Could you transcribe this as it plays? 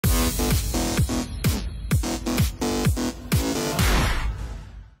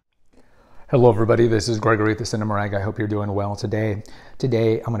Hello everybody, this is Gregory at the Cinema Rag. I hope you're doing well today.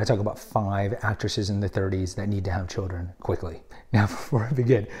 Today I'm going to talk about 5 actresses in the 30s that need to have children quickly. Now before I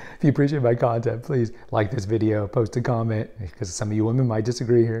begin, if you appreciate my content, please like this video, post a comment, because some of you women might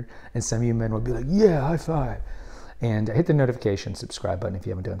disagree here, and some of you men will be like, yeah, high five. And hit the notification, subscribe button if you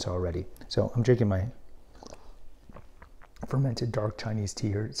haven't done so already. So I'm drinking my fermented dark Chinese tea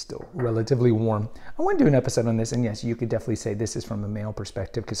here. It's still relatively warm. I want to do an episode on this, and yes, you could definitely say this is from a male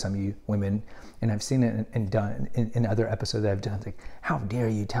perspective, because some of you women, and I've seen it and done in other episodes that I've done, like, how dare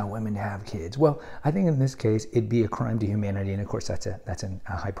you tell women to have kids? Well, I think in this case, it'd be a crime to humanity, and of course that's a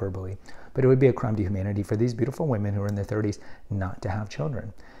hyperbole, but it would be a crime to humanity for these beautiful women who are in their 30s not to have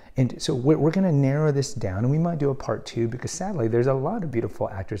children. And so we're going to narrow this down, and we might do a part 2, because sadly, there's a lot of beautiful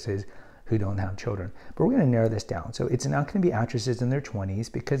actresses who don't have children. But we're going to narrow this down. So it's not going to be actresses in their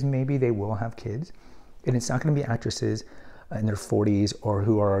 20s, because maybe they will have kids. And it's not going to be actresses in their 40s or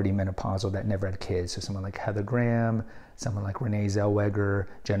who are already menopausal that never had kids. So someone like Heather Graham, someone like Renee Zellweger,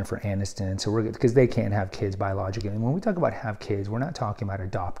 Jennifer Aniston. So because they can't have kids biologically. And when we talk about have kids, we're not talking about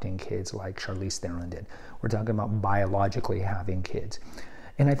adopting kids like Charlize Theron did. We're talking about biologically having kids.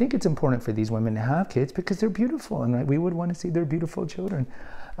 And I think it's important for these women to have kids because they're beautiful, and we would want to see their beautiful children.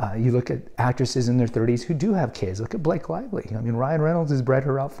 You look at actresses in their 30s who do have kids. Look at Blake Lively. I mean, Ryan Reynolds has bred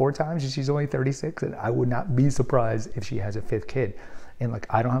her out 4 times and she's only 36, and I would not be surprised if she has a 5th kid. And like,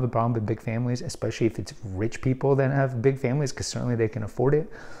 I don't have a problem with big families, especially if it's rich people that have big families, because certainly they can afford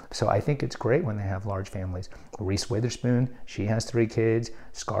it. So I think it's great when they have large families. Reese Witherspoon, she has 3 kids.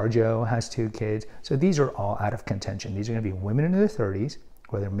 ScarJo has 2 kids. So these are all out of contention. These are going to be women in their 30s,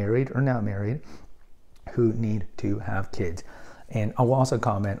 whether married or not married, who need to have kids. And I'll also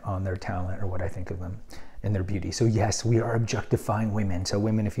comment on their talent or what I think of them and their beauty. So yes, we are objectifying women. So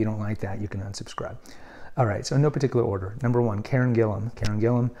women, if you don't like that, you can unsubscribe. All right, so in no particular order. Number 1, Karen Gillan. Karen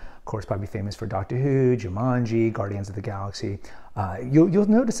Gillan, of course, probably famous for Doctor Who, Jumanji, Guardians of the Galaxy. You'll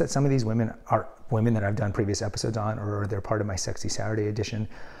notice that some of these women are women that I've done previous episodes on, or they're part of my Sexy Saturday edition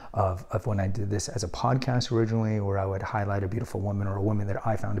of when I did this as a podcast originally, where I would highlight a beautiful woman or a woman that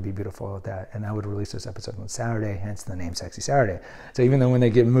I found to be beautiful at that, and I would release this episode on Saturday, hence the name Sexy Saturday. So even though when they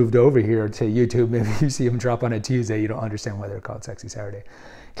get moved over here to YouTube, maybe you see them drop on a Tuesday, you don't understand why they're called Sexy Saturday.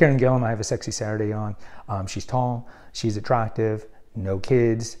 Karen Gillan, I have a Sexy Saturday on. She's tall, she's attractive, no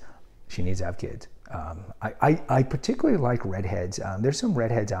kids, she needs to have kids. I particularly like redheads. There's some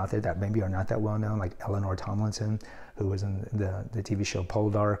redheads out there that maybe are not that well known, like Eleanor Tomlinson, who was in the TV show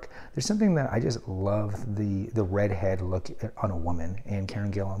Poldark. There's something that I just love, the redhead look on a woman, and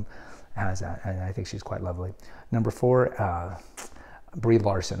Karen Gillan has that, and I think she's quite lovely. Number 4, Brie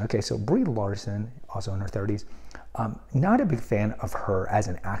Larson. Okay, so Brie Larson, also in her 30s. Not a big fan of her as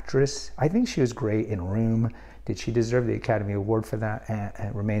an actress. I think she was great in Room. Did she deserve the Academy Award for that?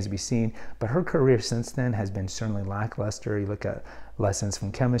 It remains to be seen. But her career since then has been certainly lackluster. You look at Lessons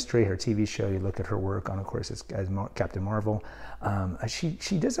from Chemistry, her TV show. You look at her work on, of course, as Captain Marvel.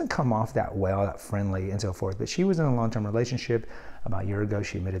 She doesn't come off that well, that friendly, and so forth. But she was in a long-term relationship. About a year ago,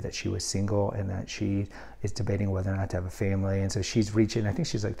 she admitted that she was single and that she is debating whether or not to have a family. And so she's reaching, I think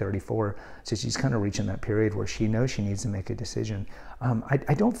she's like 34. So she's kind of reaching that period where she knows she needs to make a decision.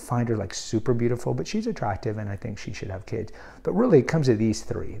 I don't find her like super beautiful, but she's attractive, and I think she should have kids. But really, it comes to these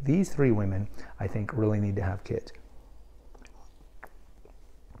 3. These 3 women, I think, really need to have kids.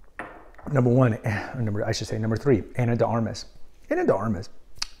 Number 3, Ana de Armas. Ana de Armas,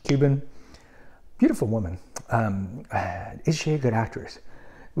 Cuban, beautiful woman. Is she a good actress?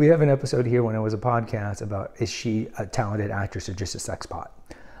 We have an episode here when it was a podcast about, is she a talented actress or just a sex pot?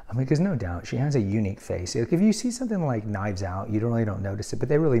 I mean, because no doubt she has a unique face. Like, if you see something like Knives Out, you really don't notice it, but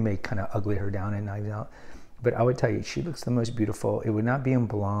they really make kind of ugly her down in Knives Out. But I would tell you, she looks the most beautiful. It would not be in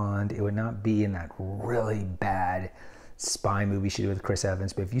Blonde. It would not be in that really bad spy movie she did with Chris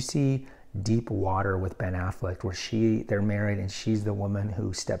Evans. But if you see Deep Water with Ben Affleck, where they're married and she's the woman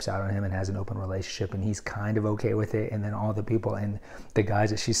who steps out on him and has an open relationship, and he's kind of okay with it, and then all the people and the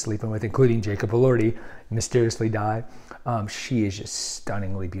guys that she's sleeping with, including Jacob Elordi, mysteriously die. She is just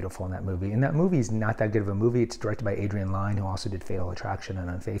stunningly beautiful in that movie. And that movie is not that good of a movie. It's directed by Adrian Lyne, who also did Fatal Attraction and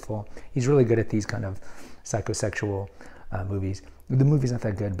Unfaithful. He's really good at these kind of psychosexual movies. The movie's not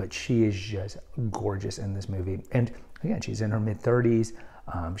that good, but she is just gorgeous in this movie. And again, she's in her mid-30s.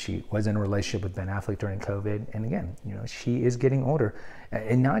 She was in a relationship with Ben Affleck during COVID. And again, you know, she is getting older.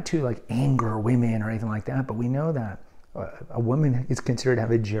 And not to like anger women or anything like that, but we know that a woman is considered to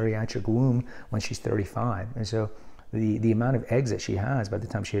have a geriatric womb when she's 35. And so the amount of eggs that she has by the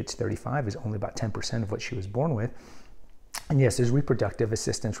time she hits 35 is only about 10% of what she was born with. And yes, there's reproductive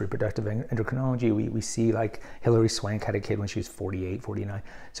assistance, reproductive endocrinology. We see like Hilary Swank had a kid when she was 48, 49.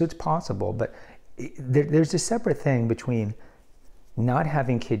 So it's possible, but there's a separate thing between not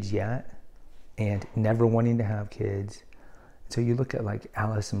having kids yet and never wanting to have kids. So you look at like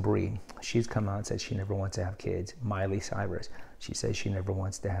Alison Brie. She's come out and said she never wants to have kids. Miley Cyrus, she says she never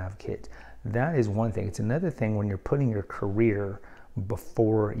wants to have kids. That is one thing. It's another thing when you're putting your career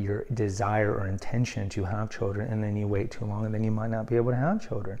before your desire or intention to have children, and then you wait too long and then you might not be able to have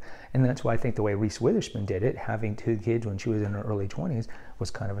children. And that's why I think the way Reese Witherspoon did it, having 2 kids when she was in her early 20s, was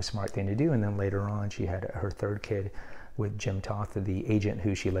kind of a smart thing to do. And then later on she had her 3rd kid with Jim Toth, the agent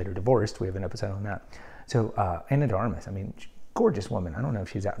who she later divorced. We have an episode on that. So Anna de Armas, I mean, gorgeous woman. I don't know if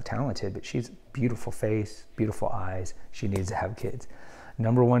she's that talented, but she's beautiful face, beautiful eyes. She needs to have kids.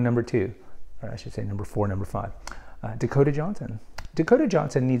 Number 1, number 2, or I should say number 4, number 5, Dakota Johnson. Dakota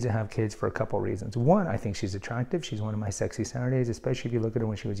Johnson needs to have kids for a couple reasons. One, I think she's attractive. She's one of my sexy Saturdays, especially if you look at her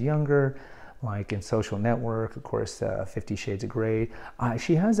when she was younger, like in Social Network, of course, 50 Shades of Grey.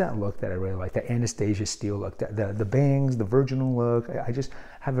 She has that look that I really like, the Anastasia Steele look, the bangs, the virginal look. I just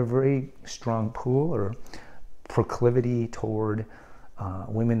have a very strong pull or proclivity toward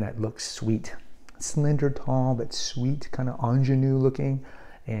women that look sweet, slender, tall, but sweet, kind of ingenue looking.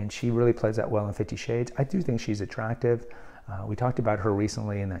 And she really plays that well in 50 Shades. I do think she's attractive. We talked about her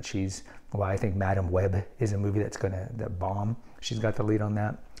recently and that she's, well, I think Madam Web is a movie that's going to bomb. She's got the lead on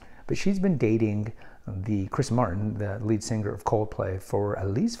that. But she's been dating the Chris Martin, the lead singer of Coldplay, for at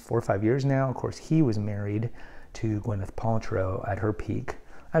least 4 or 5 years now. Of course, he was married to Gwyneth Paltrow at her peak.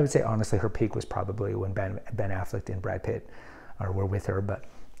 I would say, honestly, her peak was probably when Ben Affleck and Brad Pitt were with her. But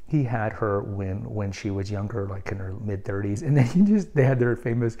he had her when she was younger, like in her mid-30s. And then they had their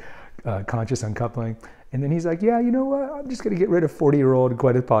famous conscious uncoupling. And then he's like, yeah, you know what? I'm just going to get rid of 40-year-old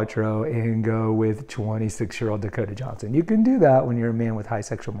Gwyneth Paltrow and go with 26-year-old Dakota Johnson. You can do that when you're a man with high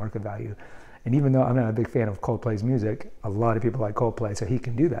sexual market value. And even though I'm not a big fan of Coldplay's music, a lot of people like Coldplay, so he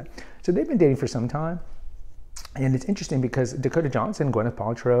can do that. So they've been dating for some time. And it's interesting because Dakota Johnson, Gwyneth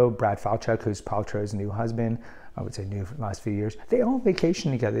Paltrow, Brad Falchuk, who's Paltrow's new husband, I would say new for the last few years, they all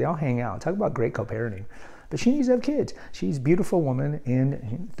vacation together. They all hang out. Talk about great co-parenting. But she needs to have kids. She's a beautiful woman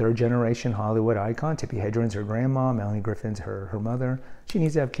and 3rd generation Hollywood icon. Tippi Hedren's her grandma. Melanie Griffin's her mother. She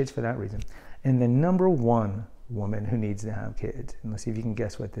needs to have kids for that reason. And the number 1 woman who needs to have kids, and let's see if you can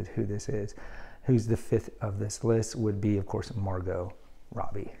guess who this is, who's the 5th of this list, would be, of course, Margot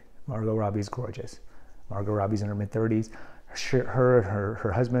Robbie. Margot Robbie's gorgeous. Margot Robbie's in her mid-30s.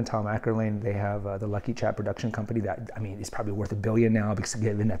 Her husband, Tom Ackerlane, they have the Lucky Chat production company that, I mean, is probably worth $1 billion now because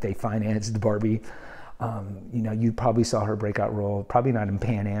given that they financed Barbie. You know, you probably saw her breakout role, probably not in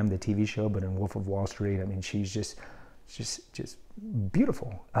Pan Am, the TV show, but in Wolf of Wall Street. I mean, she's just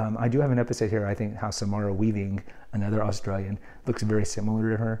beautiful. I do have an episode here, I think, how Samara Weaving, another Australian, looks very similar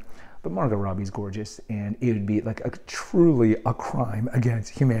to her. But Margot Robbie's gorgeous, and it would be like truly a crime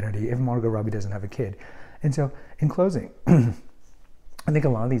against humanity if Margot Robbie doesn't have a kid. And so, in closing, I think a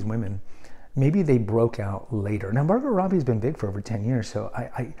lot of these women, maybe they broke out later. Now, Margot Robbie's been big for over 10 years, so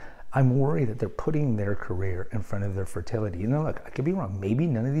I'm worried that they're putting their career in front of their fertility. You know, look, I could be wrong. Maybe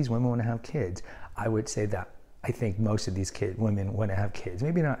none of these women want to have kids. I would say that I think most of these women want to have kids.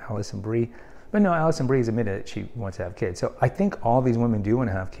 Maybe not Alison Brie, but no, Alison Brie has admitted that she wants to have kids. So I think all these women do want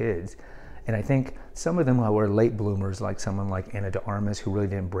to have kids. And I think some of them were late bloomers, like someone like Anna de Armas, who really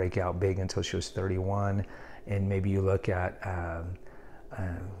didn't break out big until she was 31. And maybe you look at, I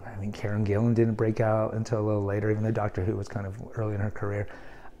mean, Karen Gillan didn't break out until a little later, even though Doctor Who was kind of early in her career.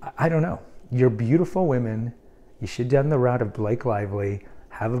 I don't know. You're beautiful women. You should down the route of Blake Lively,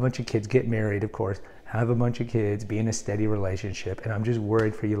 have a bunch of kids, get married, of course, have a bunch of kids, be in a steady relationship. And I'm just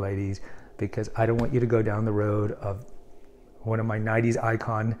worried for you ladies because I don't want you to go down the road of one of my 90s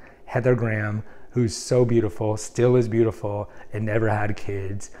icon, Heather Graham, who's so beautiful, still is beautiful, and never had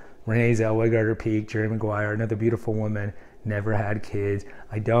kids. Renee Zellweger at her peak, Jerry Maguire, another beautiful woman, never had kids.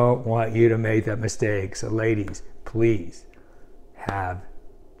 I don't want you to make that mistake. So ladies, please have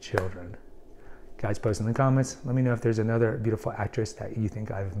children. Guys, post in the comments. Let me know if there's another beautiful actress that you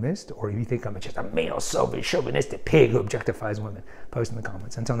think I've missed, or if you think I'm just a male, selfish, chauvinistic pig who objectifies women. Post in the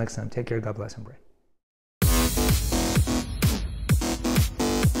comments. Until next time, take care, God bless, and pray.